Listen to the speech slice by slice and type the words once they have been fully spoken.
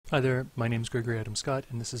Hi there, my name's Gregory Adam Scott,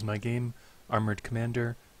 and this is my game, Armoured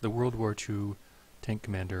Commander, the World War II Tank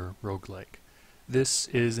Commander Roguelike. This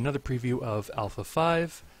is another preview of Alpha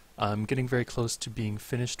 5. I'm getting very close to being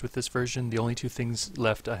finished with this version. The only two things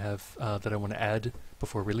left I have that I want to add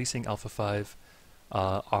before releasing Alpha 5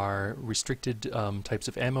 are restricted types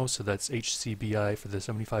of ammo, so that's HCBI for the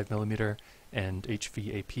 75mm and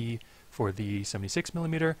HVAP for the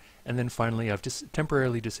 76mm, and then finally I've just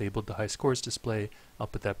temporarily disabled the high scores display. I'll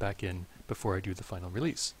put that back in before I do the final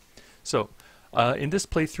release. So in this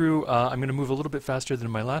playthrough I'm going to move a little bit faster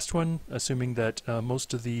than my last one, assuming that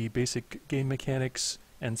most of the basic game mechanics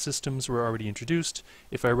and systems were already introduced.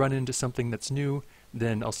 If I run into something that's new,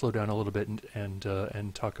 then I'll slow down a little bit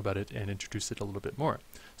and talk about it and introduce it a little bit more.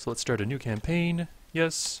 So let's start a new campaign.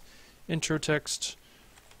 Yes. Intro text.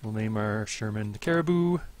 We'll name our Sherman the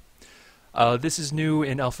Caribou. This is new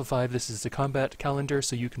in Alpha 5. This is the combat calendar,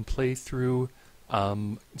 so you can play through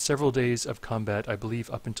several days of combat, I believe,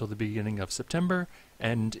 up until the beginning of September,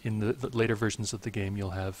 and in the later versions of the game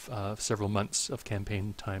you'll have several months of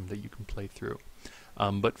campaign time that you can play through.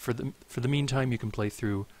 But for the meantime, you can play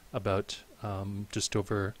through about just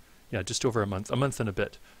over a month and a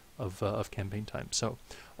bit of campaign time. So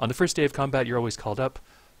on the first day of combat, you're always called up.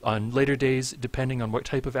 On later days, depending on what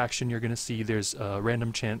type of action you're going to see, there's a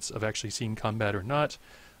random chance of actually seeing combat or not.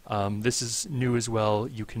 This is new as well.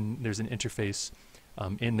 There's an interface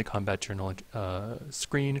in the combat journal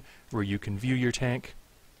screen where you can view your tank,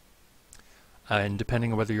 and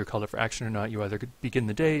depending on whether you're called up for action or not, you either begin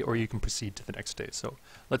the day or you can proceed to the next day. So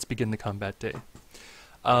let's begin the combat day.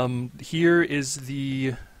 Here is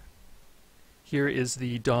the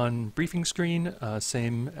dawn briefing screen,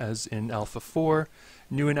 same as in Alpha 4.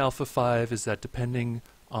 New in Alpha 5 is that depending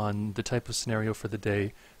on the type of scenario for the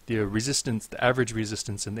day, the average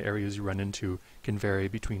resistance in the areas you run into can vary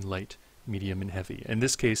between light, medium, and heavy. In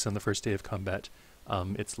this case, on the first day of combat,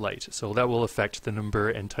 it's light. So that will affect the number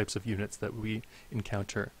and types of units that we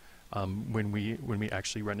encounter when we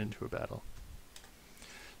actually run into a battle.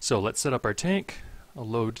 So let's set up our tank. I'll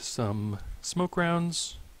load some smoke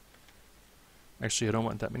rounds. Actually, I don't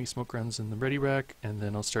want that many smoke rounds in the ready rack, and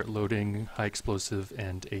then I'll start loading high explosive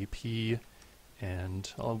and AP,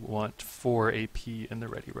 and I'll want 4 AP in the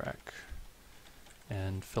ready rack,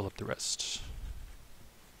 and fill up the rest.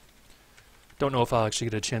 Don't know if I'll actually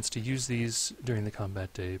get a chance to use these during the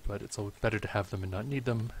combat day, but it's better to have them and not need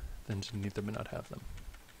them than to need them and not have them.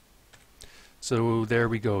 So there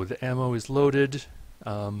we go. The ammo is loaded.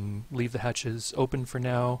 Leave the hatches open for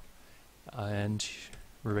now, and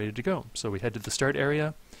we're ready to go. So we head to the start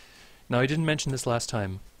area. Now, I didn't mention this last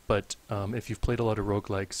time, but if you've played a lot of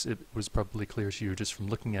roguelikes, it was probably clear to you just from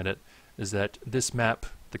looking at it, is that this map,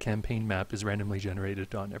 the campaign map, is randomly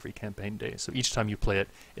generated on every campaign day. So each time you play it,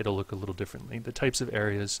 it'll look a little differently. The types of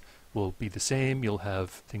areas will be the same. You'll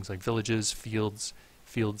have things like villages, fields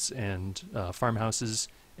and farmhouses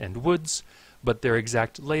and woods, but their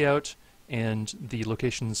exact layout and the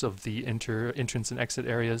locations of the entrance and exit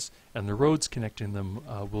areas and the roads connecting them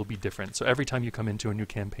will be different. So every time you come into a new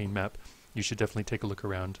campaign map, you should definitely take a look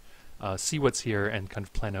around, see what's here, and kind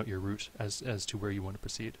of plan out your route as to where you want to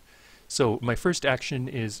proceed. So my first action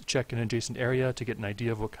is check an adjacent area to get an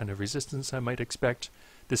idea of what kind of resistance I might expect.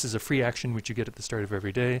 This is a free action which you get at the start of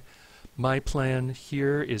every day. My plan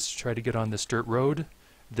here is to try to get on this dirt road,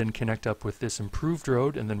 then connect up with this improved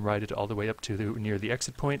road, and then ride it all the way up to near the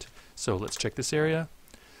exit point. So let's check this area.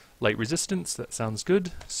 Light resistance, that sounds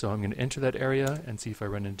good. So I'm going to enter that area and see if I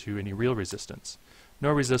run into any real resistance.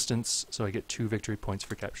 No resistance, so I get 2 victory points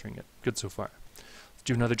for capturing it. Good so far. Let's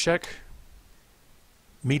do another check.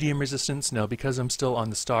 Medium resistance. Now, because I'm still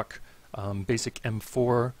on the stock basic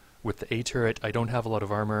M4 with the A turret, I don't have a lot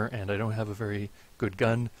of armor and I don't have a very good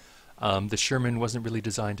gun. The Sherman wasn't really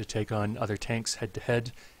designed to take on other tanks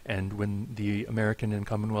head-to-head, and when the American and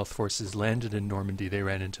Commonwealth forces landed in Normandy, they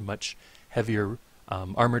ran into much heavier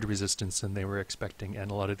armored resistance than they were expecting, and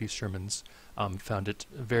a lot of these Shermans found it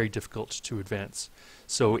very difficult to advance.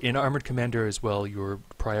 So in Armored Commander as well, your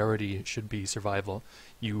priority should be survival.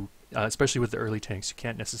 You, especially with the early tanks, you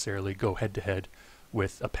can't necessarily go head-to-head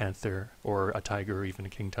with a Panther or a Tiger or even a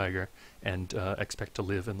King Tiger and expect to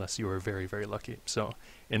live unless you are very, very lucky. So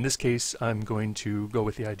in this case, I'm going to go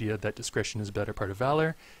with the idea that discretion is a better part of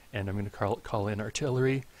valor, and I'm going to call in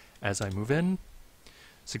artillery as I move in.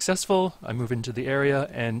 Successful, I move into the area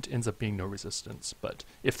and ends up being no resistance, but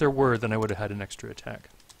if there were, then I would have had an extra attack.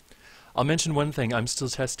 I'll mention one thing, I'm still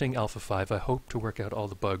testing Alpha 5. I hope to work out all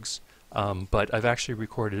the bugs. But I've actually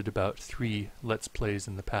recorded about 3 Let's Plays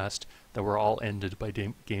in the past that were all ended by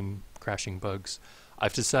game crashing bugs.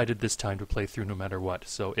 I've decided this time to play through no matter what.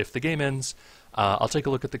 So if the game ends, I'll take a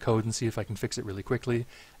look at the code and see if I can fix it really quickly.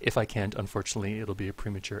 If I can't, unfortunately, it'll be a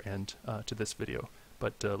premature end to this video.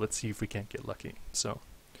 But let's see if we can't get lucky. So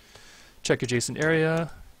check adjacent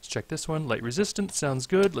area. Let's check this one. Light resistance sounds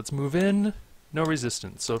good. Let's move in. No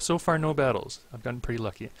resistance. So far no battles. I've gotten pretty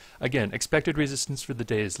lucky. Again, expected resistance for the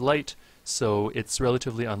day is light, so it's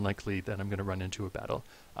relatively unlikely that I'm going to run into a battle.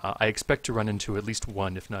 I expect to run into at least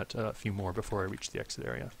one, if not a few more, before I reach the exit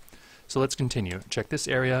area. So let's continue. Check this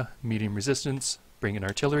area. Medium resistance. Bring in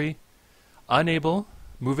artillery. Unable.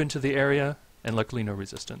 Move into the area, and luckily no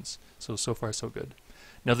resistance. So far so good.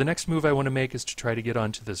 Now the next move I want to make is to try to get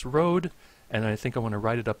onto this road, and I think I want to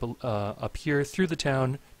ride it up here through the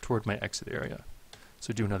town toward my exit area.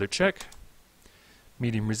 So do another check.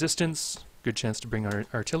 Medium resistance, good chance to bring our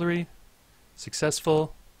artillery.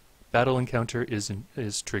 Successful. Battle encounter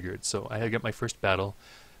is triggered, so I get my first battle.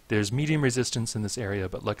 There's medium resistance in this area,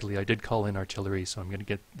 but luckily I did call in artillery, so I'm going to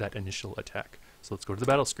get that initial attack. So let's go to the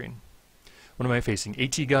battle screen. What am I facing?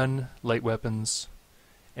 AT gun, light weapons,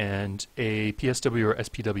 and a PSW or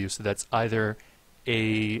SPW, so that's either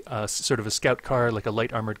a sort of a scout car, like a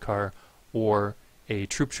light armored car, or a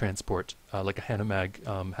troop transport, like a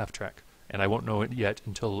Hanomag half-track. And I won't know it yet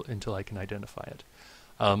until I can identify it.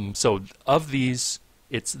 So of these,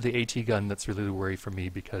 it's the AT gun that's really the worry for me,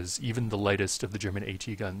 because even the lightest of the German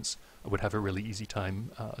AT guns would have a really easy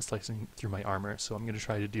time slicing through my armor, so I'm going to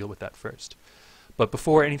try to deal with that first. But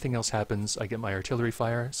before anything else happens, I get my artillery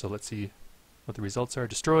fire, so let's see what the results are.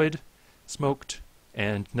 Destroyed, smoked,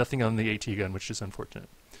 and nothing on the AT gun, which is unfortunate.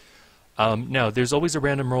 Now, there's always a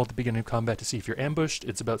random roll at the beginning of combat to see if you're ambushed.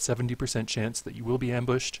 It's about 70% chance that you will be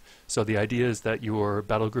ambushed. So the idea is that your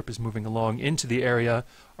battle group is moving along into the area,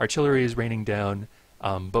 artillery is raining down,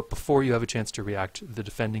 but before you have a chance to react, the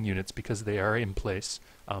defending units, because they are in place,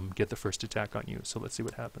 get the first attack on you. So let's see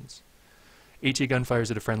what happens. AT gun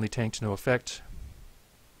fires at a friendly tank to no effect.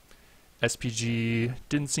 SPG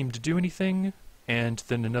didn't seem to do anything, and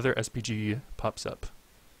then another SPG pops up.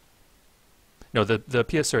 No, the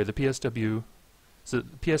PSW, so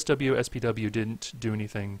the PSW, SPW didn't do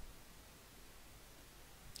anything,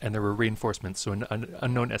 and there were reinforcements, so an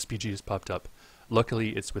unknown SPG has popped up.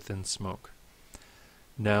 Luckily, it's within smoke.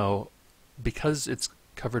 Now, because it's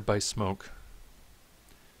covered by smoke,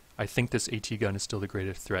 I think this AT gun is still the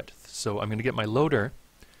greatest threat. So I'm going to get my loader,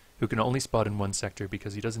 who can only spot in one sector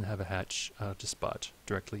because he doesn't have a hatch to spot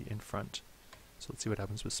directly in front. So let's see what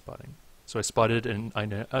happens with spotting. So I spotted an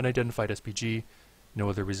unidentified SPG, no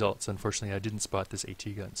other results. Unfortunately, I didn't spot this AT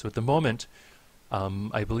gun. So at the moment,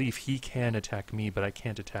 I believe he can attack me, but I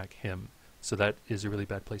can't attack him. So that is a really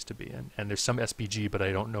bad place to be in. And there's some SPG, but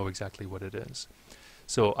I don't know exactly what it is.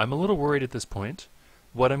 So I'm a little worried at this point.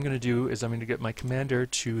 What I'm going to do is I'm going to get my commander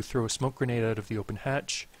to throw a smoke grenade out of the open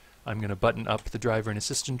hatch. I'm going to button up the driver and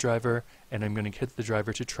assistant driver, and I'm going to hit the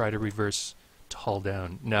driver to try to reverse to hull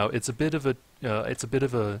down. Now it's a bit of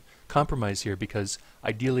a compromise here, because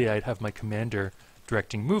ideally I'd have my commander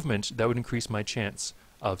directing movement. That would increase my chance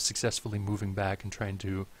of successfully moving back and trying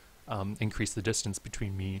to increase the distance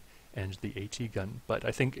between me and the AT gun. But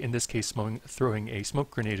I think in this case throwing a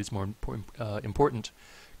smoke grenade is more important,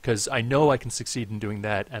 because I know I can succeed in doing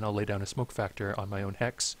that, and I'll lay down a smoke factor on my own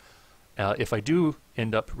hex. If I do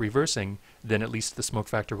end up reversing, then at least the smoke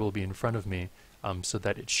factor will be in front of me, so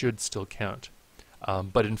that it should still count.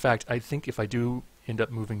 But in fact, I think if I do end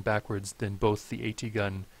up moving backwards, then both the AT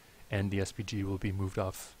gun and the SPG will be moved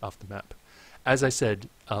off the map. As I said,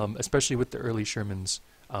 especially with the early Shermans,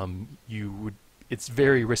 it's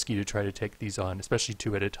very risky to try to take these on, especially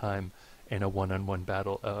two at a time in a one-on-one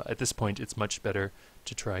battle. At this point, it's much better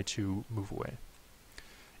to try to move away,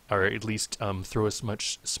 or at least throw as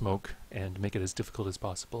much smoke and make it as difficult as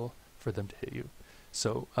possible for them to hit you.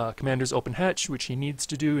 So commander's open hatch, which he needs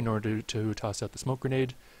to do in order to toss out the smoke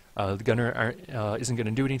grenade. The gunner isn't going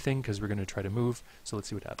to do anything because we're going to try to move, so let's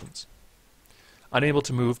see what happens. Unable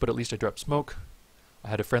to move, but at least I dropped smoke. I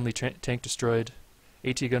had a friendly tank destroyed.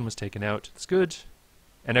 AT gun was taken out, that's good.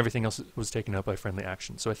 And everything else was taken out by friendly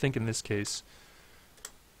action. So I think in this case,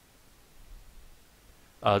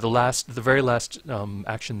 the very last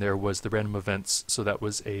action there was the random events, so that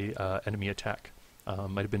was a enemy attack.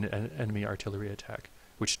 Might have been an enemy artillery attack,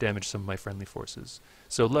 which damaged some of my friendly forces.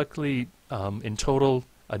 So luckily, in total,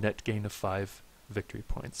 a net gain of 5 victory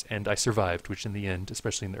points, and I survived, which in the end,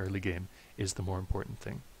 especially in the early game, is the more important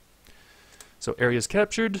thing. So area's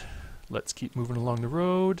captured. Let's keep moving along the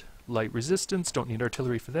road. Light resistance, don't need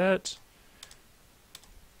artillery for that.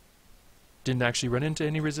 Didn't actually run into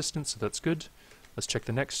any resistance, so that's good. Let's check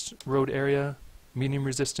the next road area. Medium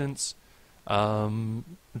resistance.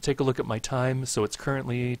 Take a look at my time. So it's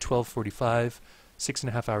currently 12:45,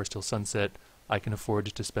 6.5 hours till sunset. I can afford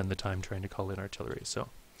to spend the time trying to call in artillery. So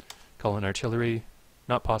call in artillery,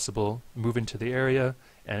 not possible. Move into the area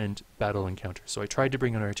and battle encounter. So I tried to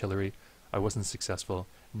bring in artillery. I wasn't successful.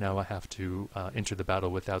 Now I have to enter the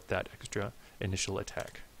battle without that extra initial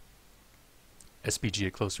attack. SPG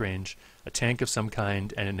at close range, a tank of some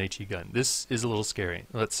kind, and an AT gun. This is a little scary.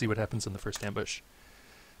 Let's see what happens in the first ambush.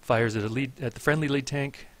 Fires at the friendly lead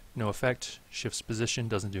tank, no effect. Shifts position,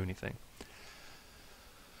 doesn't do anything.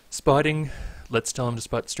 Spotting, let's tell him to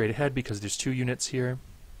spot straight ahead because there's 2 units here.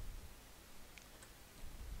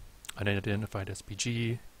 Unidentified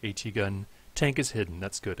SPG, AT gun. Tank is hidden,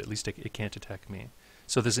 that's good. At least it can't attack me.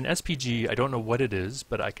 So there's an SPG, I don't know what it is,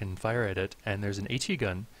 but I can fire at it, and there's an AT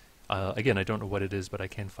gun. Again, I don't know what it is, but I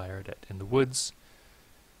can fire at it in the woods.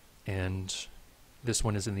 And this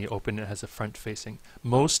one is in the open. It has a front facing.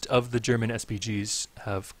 Most of the German SPGs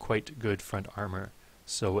have quite good front armor.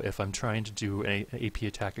 So if I'm trying to do an AP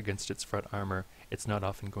attack against its front armor, it's not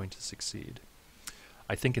often going to succeed.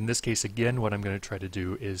 I think in this case, again, what I'm going to try to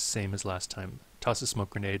do is same as last time. Toss a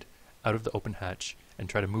smoke grenade out of the open hatch and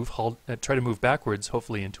try to move backwards,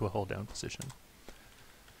 hopefully into a hull down position.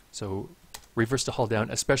 So reverse to hull down,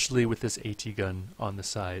 especially with this AT gun on the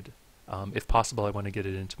side. If possible, I want to get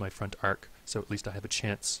it into my front arc, so at least I have a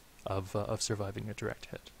chance of surviving a direct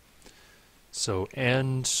hit. So,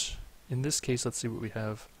 and in this case, let's see what we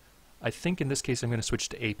have. I think in this case I'm going to switch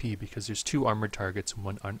to AP because there's 2 armored targets and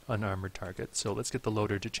 1 unarmored target. So let's get the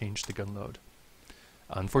loader to change the gun load.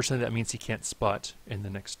 Unfortunately, that means he can't spot in the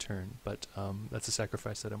next turn, but that's a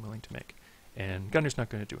sacrifice that I'm willing to make. And gunner's not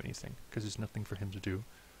going to do anything because there's nothing for him to do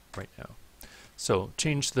right now. So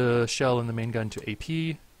change the shell in the main gun to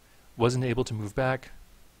AP. Wasn't able to move back.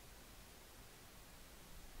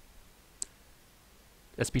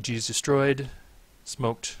 SPG is destroyed,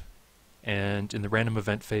 smoked, and in the random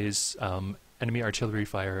event phase, enemy artillery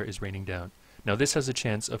fire is raining down. Now this has a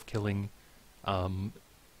chance of killing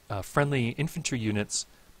friendly infantry units.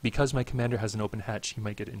 Because my commander has an open hatch, he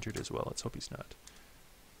might get injured as well. Let's hope he's not.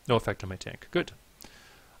 No effect on my tank. Good.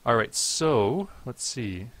 Alright, so let's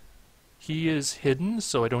see. He is hidden,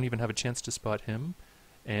 so I don't even have a chance to spot him,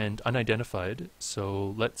 and unidentified,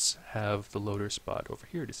 so let's have the loader spot over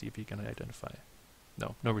here to see if he can identify.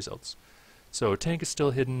 No, no results. So tank is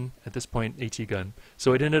still hidden, at this point AT gun.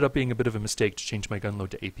 So it ended up being a bit of a mistake to change my gun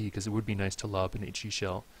load to AP because it would be nice to lob an HE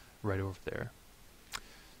shell right over there.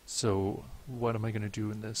 So what am I going to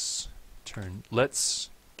do in this turn?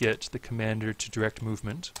 Let's get the commander to direct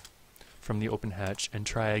movement from the open hatch and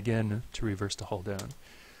try again to reverse to hull down.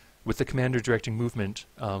 With the commander directing movement,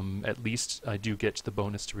 at least I do get the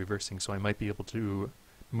bonus to reversing, so I might be able to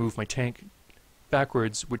move my tank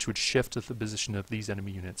backwards, which would shift the position of these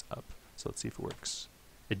enemy units up. So let's see if it works.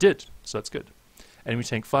 It did, so that's good. Enemy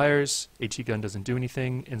tank fires, AT gun doesn't do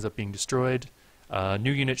anything, ends up being destroyed.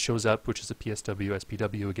 New unit shows up, which is a PSW,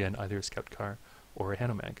 SPW again, either a scout car or a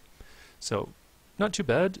Hanomag. So, not too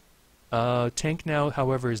bad. Tank now,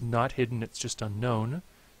 however, is not hidden, it's just unknown.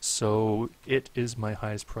 So it is my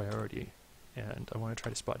highest priority, and I want to try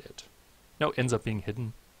to spot it. No, it ends up being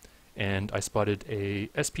hidden, and I spotted a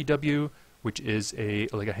SPW, which is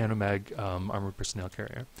like a Hanomag armored personnel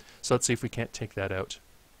carrier. So let's see if we can't take that out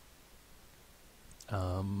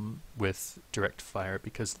with direct fire,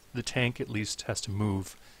 because the tank at least has to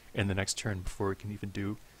move in the next turn before it can even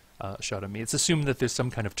do a shot on me. It's assumed that there's some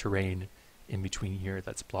kind of terrain in between here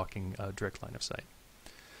that's blocking direct line of sight.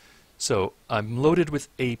 So I'm loaded with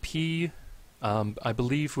AP. I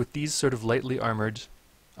believe with these sort of lightly armored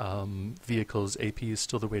vehicles, AP is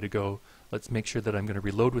still the way to go. Let's make sure that I'm going to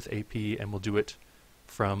reload with AP, and we'll do it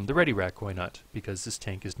from the ready rack. Why not? Because this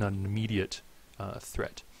tank is not an immediate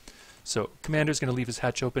threat. So commander's going to leave his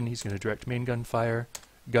hatch open. He's going to direct main gun fire.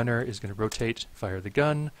 Gunner is going to rotate, fire the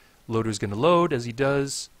gun. Loader's going to load. As he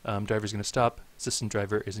does, driver's going to stop. Assistant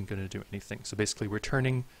driver isn't going to do anything. So basically we're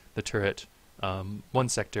turning the turret one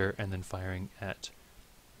sector and then firing at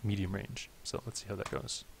medium range. So let's see how that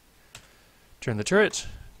goes. Turn the turret.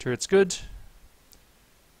 Turret's good.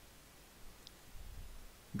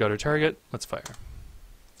 Got our target. Let's fire.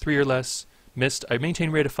 3 or less. Missed. I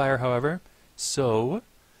maintain rate of fire, however. So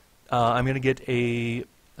I'm going to get a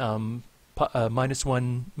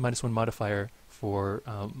 -1 modifier for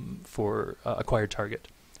acquired target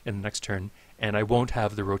in the next turn, and I won't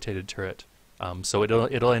have the rotated turret. So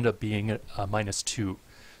it'll end up being a -2.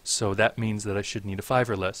 So that means that I should need a 5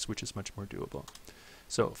 or less, which is much more doable.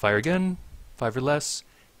 So fire again, 5 or less,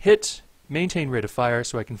 hit, maintain rate of fire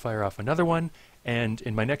so I can fire off another one, And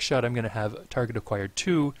in my next shot, I'm going to have target acquired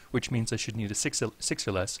 2, which means I should need a 6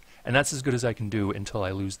 or less, and that's as good as I can do until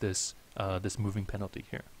I lose this this moving penalty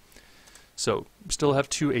here. So still have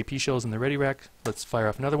 2 AP shells in the ready rack. Let's fire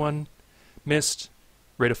off another one. Missed.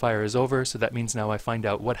 Rate of fire is over, so that means now I find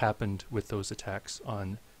out what happened with those attacks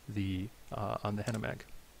on the Hanomag.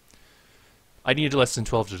 I needed less than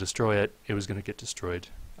 12 to destroy it. It was going to get destroyed.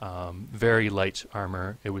 Very light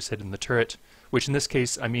armor. It was hit in the turret, which in this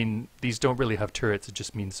case, I mean, these don't really have turrets. It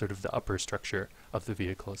just means sort of the upper structure of the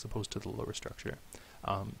vehicle as opposed to the lower structure.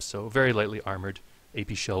 So very lightly armored.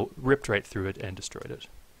 AP shell ripped right through it and destroyed it.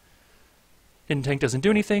 Hidden tank doesn't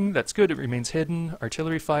do anything. That's good. It remains hidden.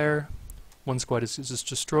 Artillery fire. One squad is just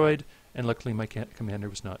destroyed, and luckily my commander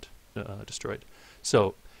was not destroyed.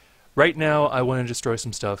 So right now I want to destroy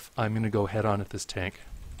some stuff. I'm going to go head on at this tank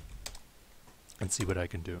and see what I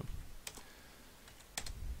can do.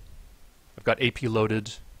 I've got AP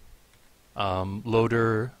loaded.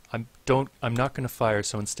 Loader, I'm not going to fire,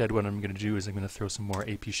 so instead what I'm going to do is I'm going to throw some more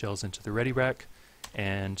AP shells into the ready rack,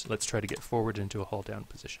 and let's try to get forward into a hull down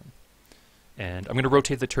position. And I'm going to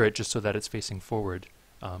rotate the turret just so that it's facing forward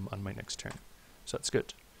on my next turn. So that's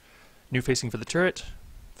good. New facing for the turret,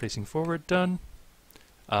 facing forward, done.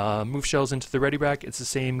 Move shells into the ready rack. It's the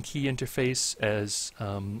same key interface as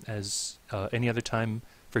any other time,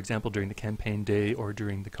 for example during the campaign day or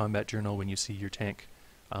during the combat journal when you see your tank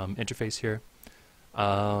interface here.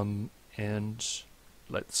 And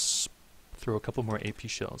let's throw a couple more AP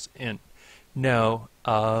shells in. Now,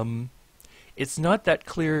 it's not that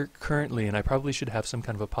clear currently, and I probably should have some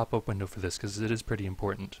kind of a pop-up window for this because it is pretty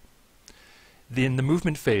important. In the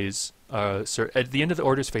movement phase, so at the end of the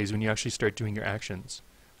orders phase when you actually start doing your actions,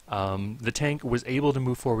 the tank was able to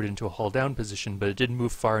move forward into a hull down position, but it didn't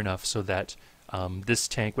move far enough so that this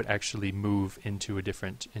tank would actually move into a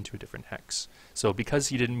different hex. So because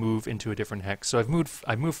he didn't move into a different hex, so I've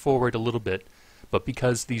moved forward a little bit, but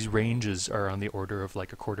because these ranges are on the order of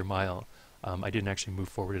like a quarter mile, I didn't actually move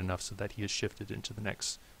forward enough so that he is shifted into the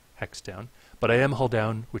next hex down. But I am hull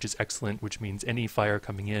down, which is excellent, which means any fire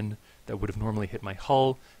coming in that would have normally hit my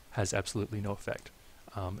hull has absolutely no effect,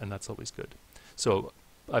 and that's always good. So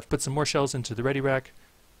I've put some more shells into the ready rack.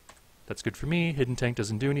 That's good for me. Hidden tank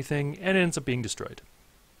doesn't do anything, and it ends up being destroyed.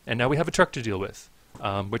 And now we have a truck to deal with,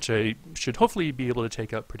 which I should hopefully be able to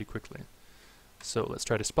take out pretty quickly. So let's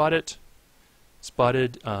try to spot it.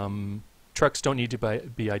 Spotted. Trucks don't need to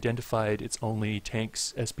be identified. It's only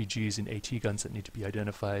tanks, SPGs, and AT guns that need to be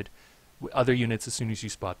identified. Other units, as soon as you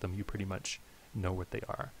spot them, you pretty much know what they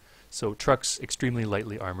are. So trucks, extremely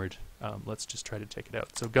lightly armored. Let's just try to take it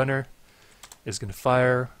out. So gunner is going to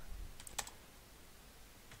fire.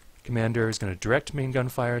 Commander is going to direct main gun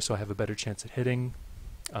fire, so I have a better chance at hitting.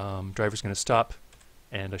 Driver's going to stop,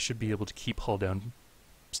 and I should be able to keep hull down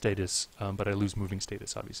status, but I lose moving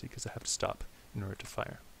status, obviously, because I have to stop in order to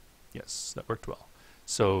fire. Yes, that worked well.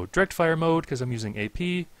 So direct fire mode, because I'm using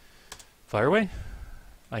AP. Fire away.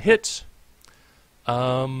 I hit.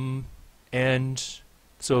 And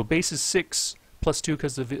so base is 6, plus 2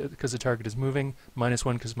 because the target is moving, minus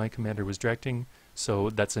 1 because my commander was directing. So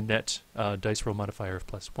that's a net dice roll modifier of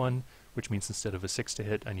 +1, which means instead of a 6 to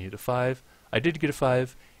hit, I needed a 5. I did get a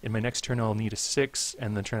 5. In my next turn, I'll need a 6,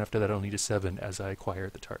 and the turn after that, I'll need a 7 as I acquire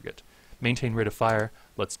the target. Maintain rate of fire.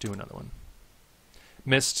 Let's do another one.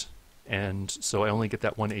 Missed, and so I only get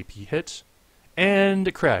that 1 AP hit, and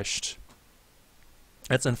it crashed.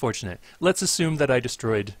 That's unfortunate. Let's assume that I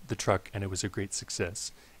destroyed the truck and it was a great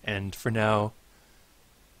success. And for now,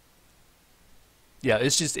 yeah,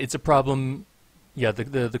 it's a problem. Yeah,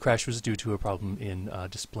 the crash was due to a problem in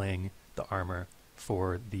displaying the armor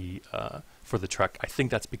for the truck. I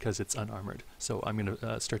think that's because it's unarmored. So I'm going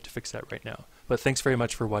to start to fix that right now. But thanks very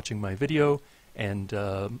much for watching my video, and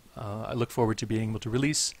I look forward to being able to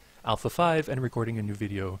release Alpha 5 and recording a new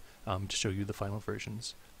video to show you the final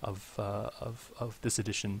versions of this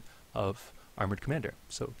edition of Armored Commander.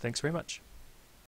 So thanks very much.